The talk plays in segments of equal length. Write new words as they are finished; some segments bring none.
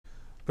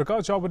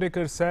Prakash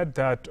Javadekar said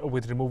that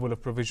with removal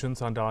of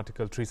provisions under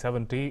Article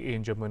 370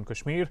 in Jammu and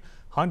Kashmir,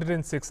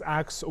 106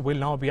 acts will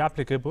now be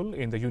applicable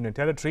in the Union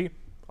Territory,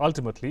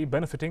 ultimately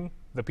benefiting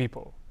the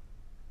people.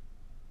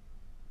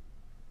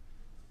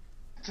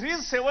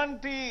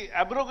 370,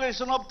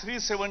 abrogation of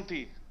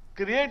 370,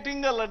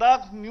 creating a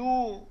Ladakh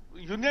new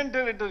Union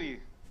Territory,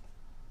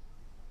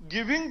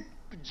 giving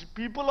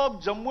people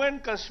of Jammu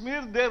and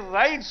Kashmir their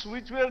rights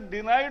which were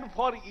denied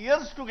for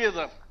years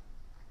together.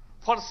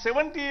 For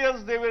 70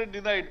 years they were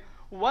denied.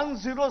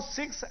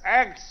 106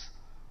 acts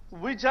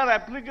which are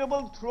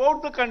applicable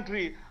throughout the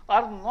country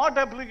are not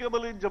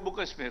applicable in Jammu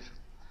Kashmir.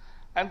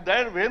 And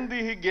that when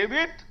he gave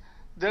it,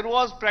 there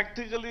was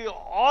practically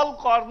all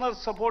corners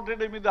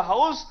supported him in the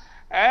House,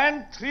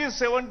 and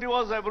 370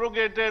 was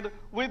abrogated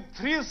with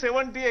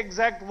 370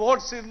 exact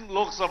votes in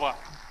Lok Sabha.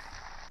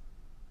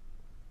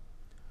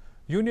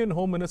 Union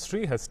Home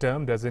Ministry has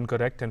termed as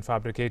incorrect and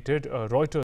fabricated Reuters